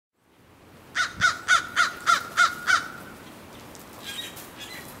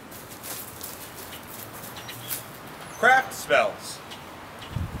spells.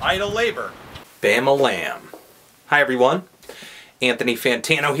 Idle labor. Bam-a-lam. Hi everyone. Anthony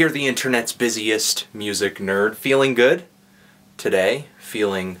Fantano here, the internet's busiest music nerd. Feeling good? Today,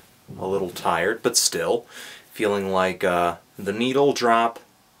 feeling a little tired, but still feeling like the needle drop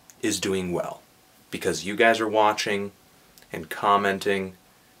is doing well. Because you guys are watching and commenting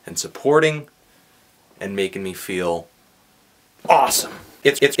and supporting and making me feel awesome.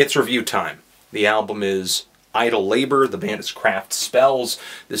 It's review time. The album is Idle Labor, the band is Craft Spells.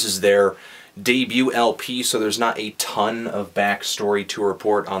 This is their debut LP, so there's not a ton of backstory to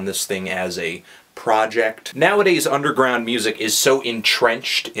report on this thing as a project. Nowadays, underground music is so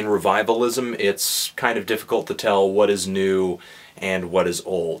entrenched in revivalism, it's kind of difficult to tell what is new and what is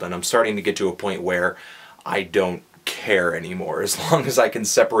old. And I'm starting to get to a point where I don't care anymore. As long as I can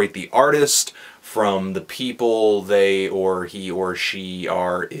separate the artist from the people they or he or she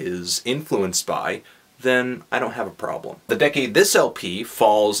is influenced by, then I don't have a problem. The decade this LP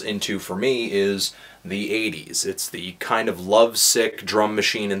falls into for me is the 80s. It's the kind of lovesick drum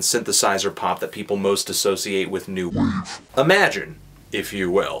machine and synthesizer pop that people most associate with new wave. Imagine, if you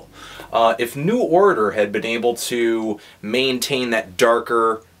will, if New Order had been able to maintain that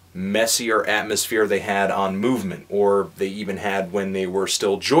darker, messier atmosphere they had on Movement, or they even had when they were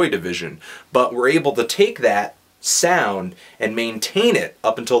still Joy Division, but were able to take that sound and maintain it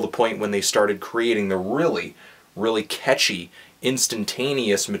up until the point when they started creating the really, really catchy,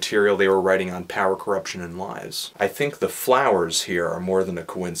 instantaneous material they were writing on Power, Corruption, and Lies. I think the flowers here are more than a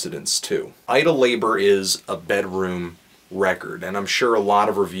coincidence, too. Idle Labor is a bedroom record, and I'm sure a lot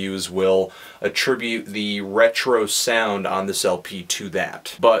of reviews will attribute the retro sound on this LP to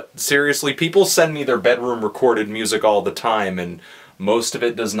that. But seriously, people send me their bedroom recorded music all the time, and most of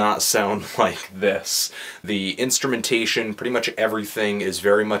it does not sound like this. The instrumentation, pretty much everything, is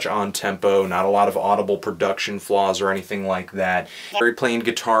very much on tempo, not a lot of audible production flaws or anything like that. Very plain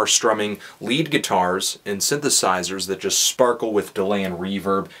guitar strumming, lead guitars and synthesizers that just sparkle with delay and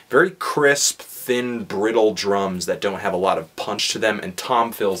reverb. Very crisp, thin, brittle drums that don't have a lot of punch to them, and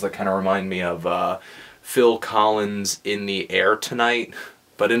tom fills that kind of remind me of Phil Collins' In the Air Tonight,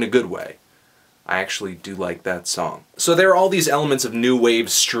 but in a good way. I actually do like that song. So there are all these elements of new wave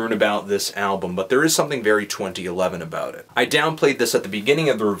strewn about this album, but there is something very 2011 about it. I downplayed this at the beginning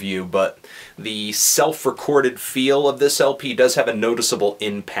of the review, but the self-recorded feel of this LP does have a noticeable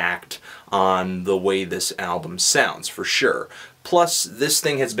impact on the way this album sounds, for sure. Plus, this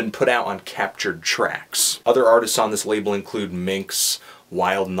thing has been put out on captured tracks. Other artists on this label include Minx,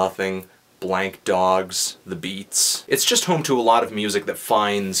 Wild Nothing, Blank Dogs, The Beats. It's just home to a lot of music that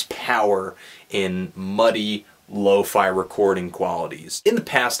finds power in muddy, lo-fi recording qualities. In the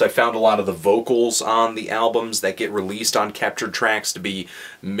past, I found a lot of the vocals on the albums that get released on captured tracks to be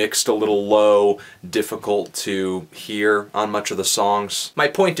mixed a little low, difficult to hear on much of the songs. My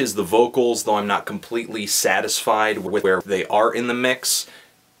point is the vocals, though I'm not completely satisfied with where they are in the mix,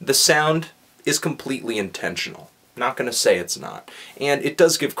 the sound is completely intentional. Not gonna say it's not. And it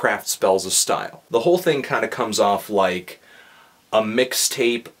does give Craft Spells a style. The whole thing kind of comes off like a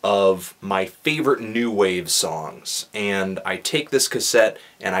mixtape of my favorite new wave songs, and I take this cassette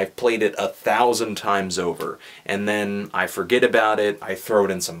and I've played it 1,000 times over, and then I forget about it, I throw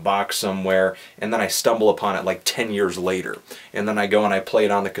it in some box somewhere, and then I stumble upon it like 10 years later, and then I go and I play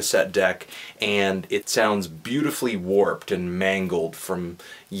it on the cassette deck, and it sounds beautifully warped and mangled from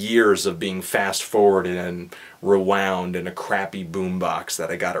years of being fast-forwarded and rewound in a crappy boombox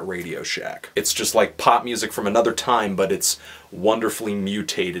that I got at Radio Shack. It's just like pop music from another time, but it's wonderfully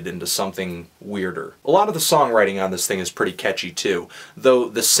mutated into something weirder. A lot of the songwriting on this thing is pretty catchy too,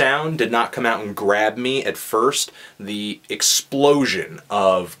 though the sound did not come out and grab me at first. The explosion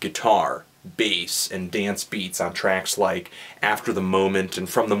of guitar, bass, and dance beats on tracks like After the Moment and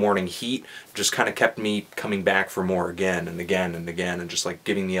From the Morning Heat just kind of kept me coming back for more again and again and again, and just like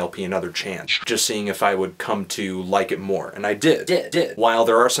giving the LP another chance, just seeing if I would come to like it more, and I did. While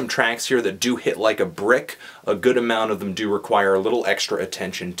there are some tracks here that do hit like a brick, a good amount of them do require a little extra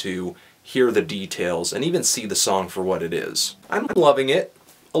attention to hear the details and even see the song for what it is. I'm loving it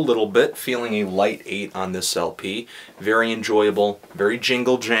a little bit, feeling a light 8 on this LP. Very enjoyable, very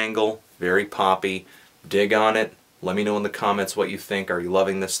jingle jangle, very poppy. Dig on it. Let me know in the comments what you think. Are you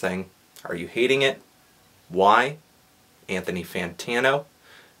loving this thing? Are you hating it? Why? Anthony Fantano,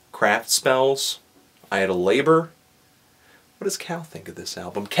 Craft Spells, Idle Labor. What does Cal think of this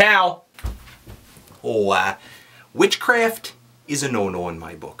album? Cal! Oh, witchcraft is a no-no in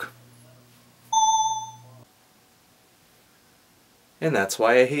my book. And that's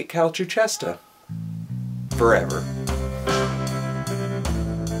why I hate Cal Chuchesta. Forever.